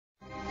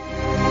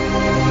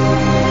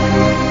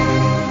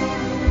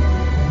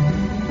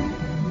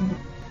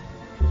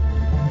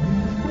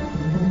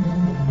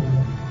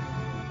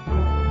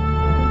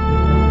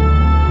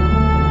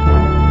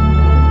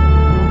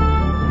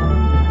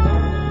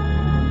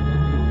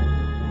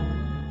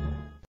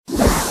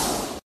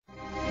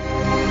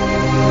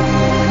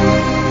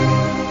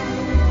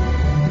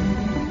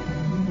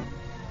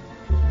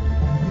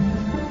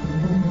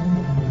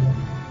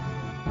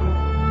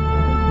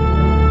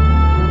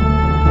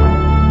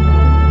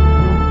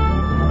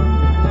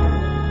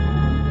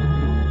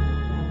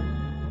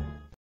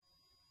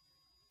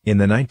In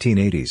the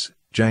 1980s,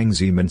 Jiang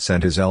Zemin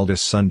sent his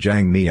eldest son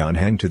Jiang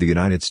Mianheng to the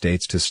United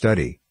States to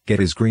study, get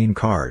his green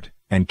card,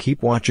 and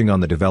keep watching on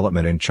the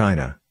development in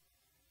China.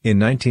 In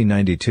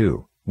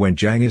 1992, when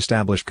Jiang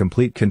established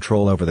complete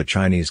control over the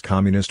Chinese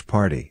Communist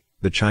Party,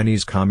 the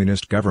Chinese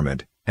Communist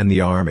government, and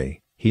the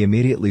army, he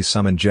immediately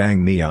summoned Jiang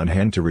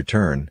Mianheng to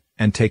return,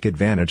 and take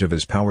advantage of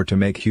his power to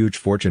make huge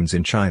fortunes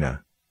in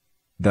China.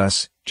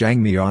 Thus, Jiang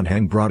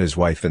Mianheng brought his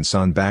wife and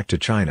son back to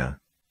China.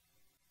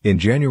 In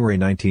January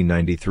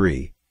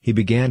 1993, he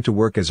began to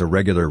work as a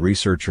regular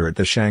researcher at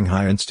the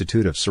Shanghai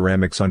Institute of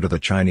Ceramics under the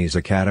Chinese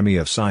Academy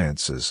of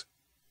Sciences.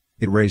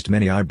 It raised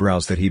many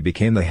eyebrows that he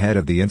became the head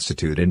of the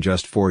institute in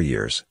just 4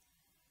 years.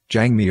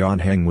 Jiang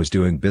Mianheng was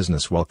doing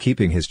business while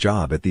keeping his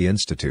job at the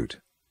institute.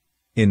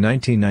 In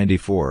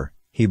 1994,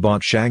 he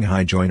bought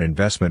Shanghai Joint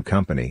Investment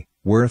Company,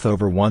 worth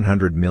over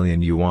 100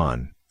 million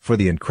yuan, for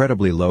the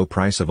incredibly low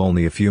price of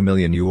only a few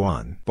million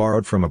yuan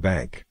borrowed from a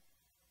bank.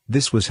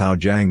 This was how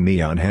Jiang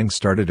Mianheng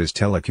started his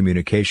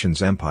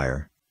telecommunications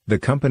empire. The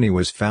company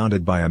was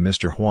founded by a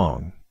Mr.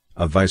 Huang,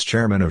 a vice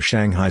chairman of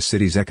Shanghai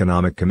City's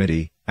Economic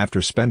Committee,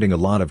 after spending a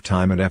lot of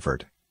time and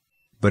effort.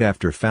 But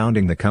after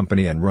founding the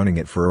company and running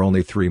it for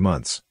only 3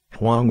 months,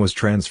 Huang was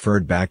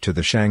transferred back to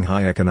the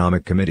Shanghai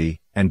Economic Committee,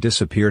 and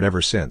disappeared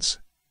ever since.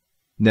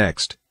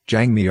 Next,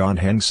 Jiang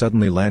Mianheng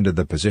suddenly landed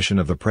the position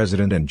of the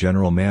president and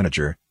general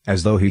manager,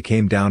 as though he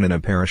came down in a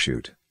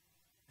parachute.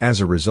 As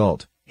a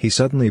result, he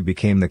suddenly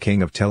became the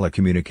king of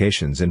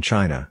telecommunications in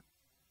China.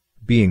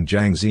 Being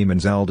Jiang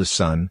Zemin's eldest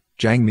son,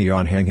 Jiang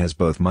Mianheng has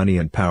both money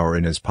and power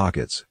in his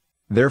pockets.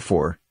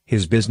 Therefore,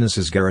 his business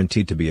is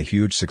guaranteed to be a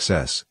huge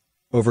success.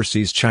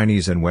 Overseas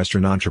Chinese and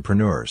Western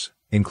entrepreneurs,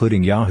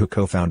 including Yahoo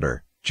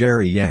co-founder,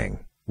 Jerry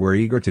Yang, were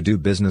eager to do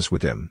business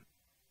with him.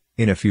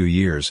 In a few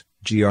years,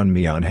 Jiang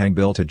Mianheng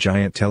built a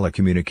giant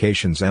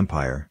telecommunications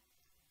empire.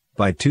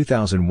 By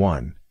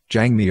 2001,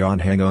 Jiang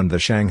Mianheng owned the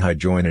Shanghai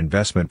Joint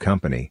Investment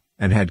Company,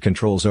 and had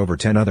controls over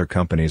 10 other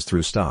companies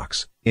through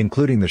stocks,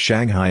 including the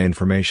Shanghai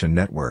Information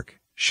Network,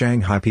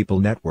 Shanghai People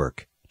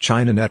Network,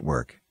 China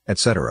Network,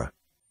 etc.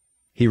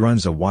 He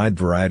runs a wide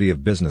variety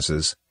of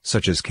businesses,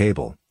 such as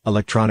cable,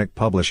 electronic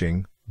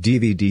publishing,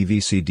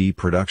 DVD-VCD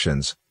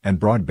productions, and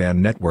broadband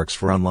networks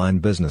for online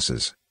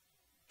businesses.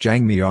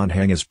 Jiang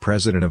Mianheng is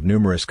president of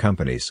numerous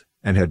companies,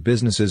 and had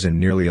businesses in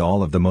nearly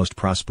all of the most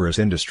prosperous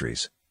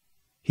industries.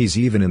 He's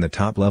even in the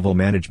top-level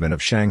management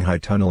of Shanghai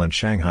Tunnel and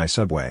Shanghai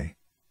Subway.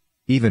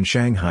 Even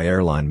Shanghai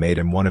Airline made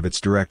him one of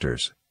its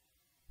directors.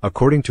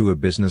 According to a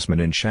businessman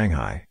in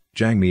Shanghai,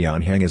 Jiang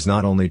Mianheng is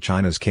not only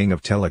China's king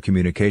of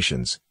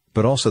telecommunications,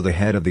 but also the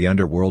head of the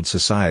underworld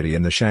society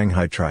in the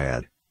Shanghai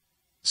Triad.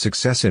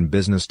 Success in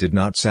business did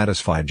not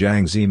satisfy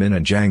Jiang Zemin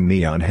and Jiang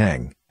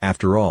Mianheng.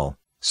 After all,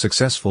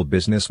 successful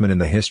businessmen in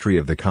the history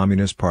of the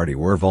Communist Party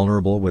were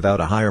vulnerable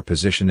without a higher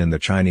position in the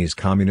Chinese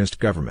Communist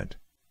government.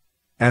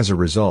 As a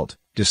result,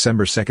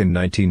 December 2,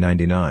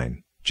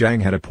 1999,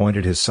 Jiang had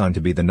appointed his son to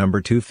be the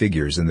number 2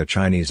 figures in the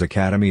Chinese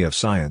Academy of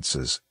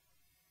Sciences.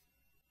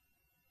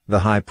 The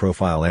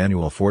high-profile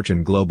annual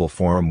Fortune Global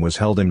Forum was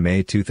held in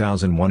May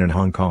 2001 in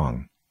Hong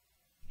Kong.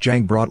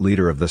 Jiang brought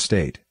leader of the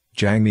state,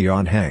 Jiang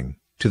Mianheng,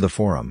 to the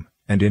forum,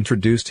 and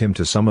introduced him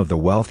to some of the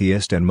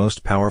wealthiest and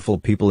most powerful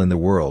people in the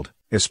world,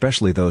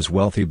 especially those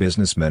wealthy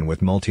businessmen with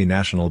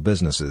multinational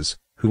businesses,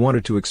 who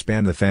wanted to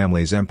expand the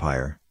family's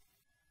empire.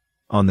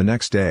 On the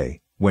next day,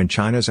 when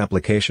China's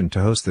application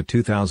to host the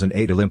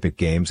 2008 Olympic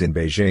Games in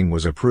Beijing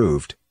was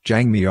approved,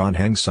 Jiang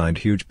Mianheng signed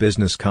huge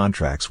business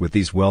contracts with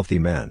these wealthy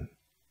men.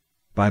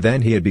 By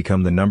then he had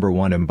become the number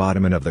 1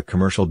 embodiment of the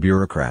commercial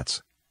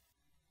bureaucrats.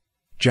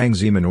 Jiang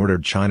Zemin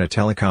ordered China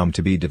Telecom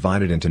to be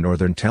divided into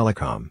Northern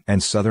Telecom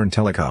and Southern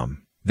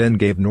Telecom, then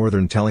gave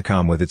Northern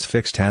Telecom with its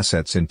fixed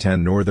assets in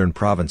 10 northern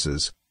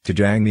provinces, to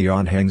Jiang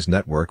Mianheng's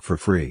network for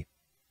free.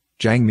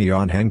 Jiang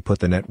Mianheng put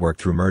the network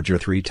through merger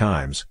 3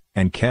 times,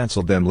 and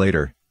cancelled them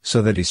later,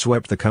 so that he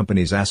swept the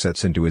company's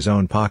assets into his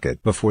own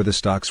pocket before the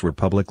stocks were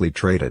publicly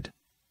traded.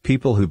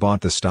 People who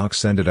bought the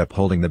stocks ended up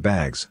holding the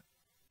bags.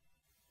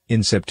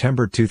 In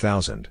September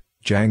 2000,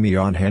 Jiang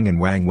Mianheng and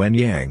Wang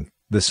Wenyang,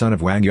 the son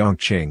of Wang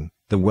Yongqing,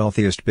 the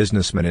wealthiest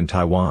businessman in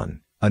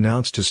Taiwan,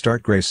 announced to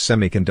start Grace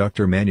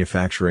Semiconductor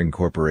Manufacturing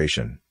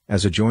Corporation,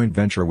 as a joint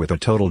venture with a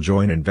total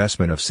joint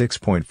investment of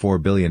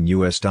 $6.4 billion.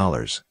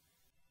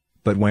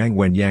 But Wang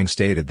Wenyang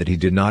stated that he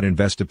did not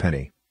invest a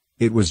penny.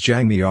 It was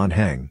Jiang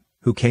Mianheng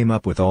who came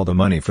up with all the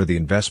money for the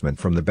investment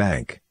from the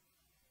bank.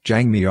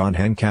 Jiang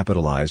Mianheng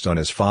capitalized on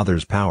his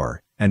father's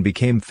power, and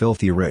became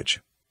filthy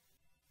rich.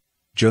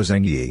 Zhou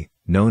Zhengyi,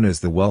 known as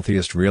the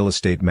wealthiest real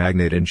estate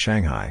magnate in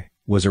Shanghai,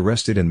 was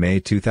arrested in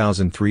May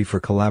 2003 for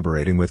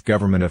collaborating with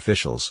government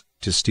officials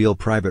to steal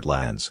private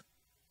lands.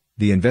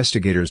 The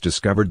investigators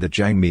discovered that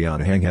Jiang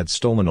Mianheng had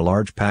stolen a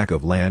large patch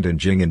of land in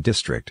Jing'an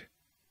district.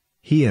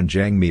 He and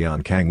Jiang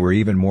Mianheng were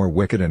even more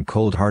wicked and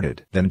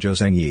cold-hearted than Zhou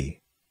Zhengyi.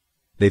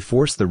 They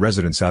forced the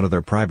residents out of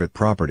their private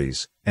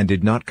properties, and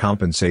did not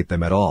compensate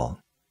them at all.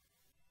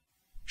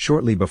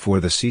 Shortly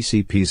before the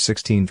CCP's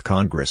 16th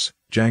Congress,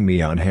 Jiang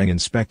Mianheng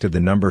inspected the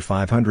No.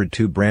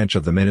 502 branch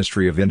of the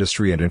Ministry of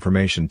Industry and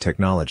Information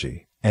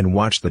Technology, and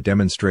watched the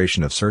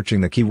demonstration of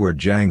searching the keyword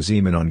Jiang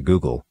Zemin on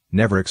Google,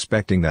 never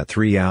expecting that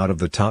 3 out of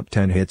the top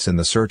 10 hits in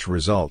the search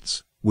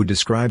results would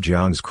describe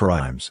Jiang's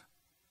crimes.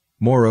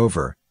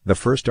 Moreover, the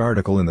first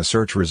article in the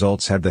search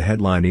results had the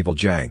headline Evil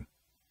Jiang.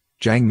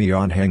 Jiang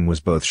Mianheng was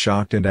both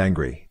shocked and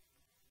angry.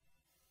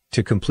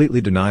 To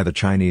completely deny the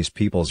Chinese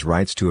people's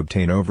rights to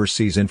obtain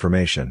overseas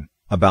information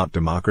about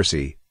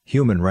democracy,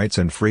 human rights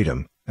and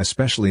freedom,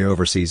 especially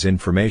overseas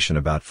information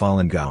about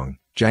Falun Gong,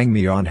 Jiang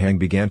Mianheng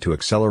began to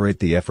accelerate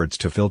the efforts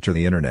to filter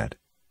the internet.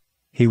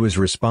 He was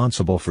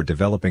responsible for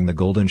developing the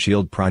Golden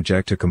Shield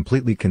project to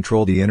completely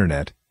control the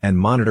internet and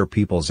monitor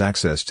people's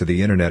access to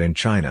the internet in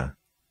China.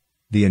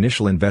 The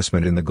initial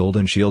investment in the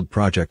Golden Shield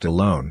project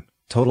alone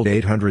totaled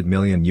 $800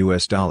 million.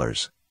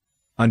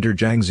 Under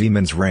Jiang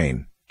Zemin's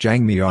reign,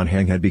 Jiang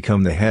Mianheng had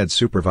become the head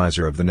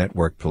supervisor of the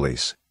network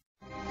police.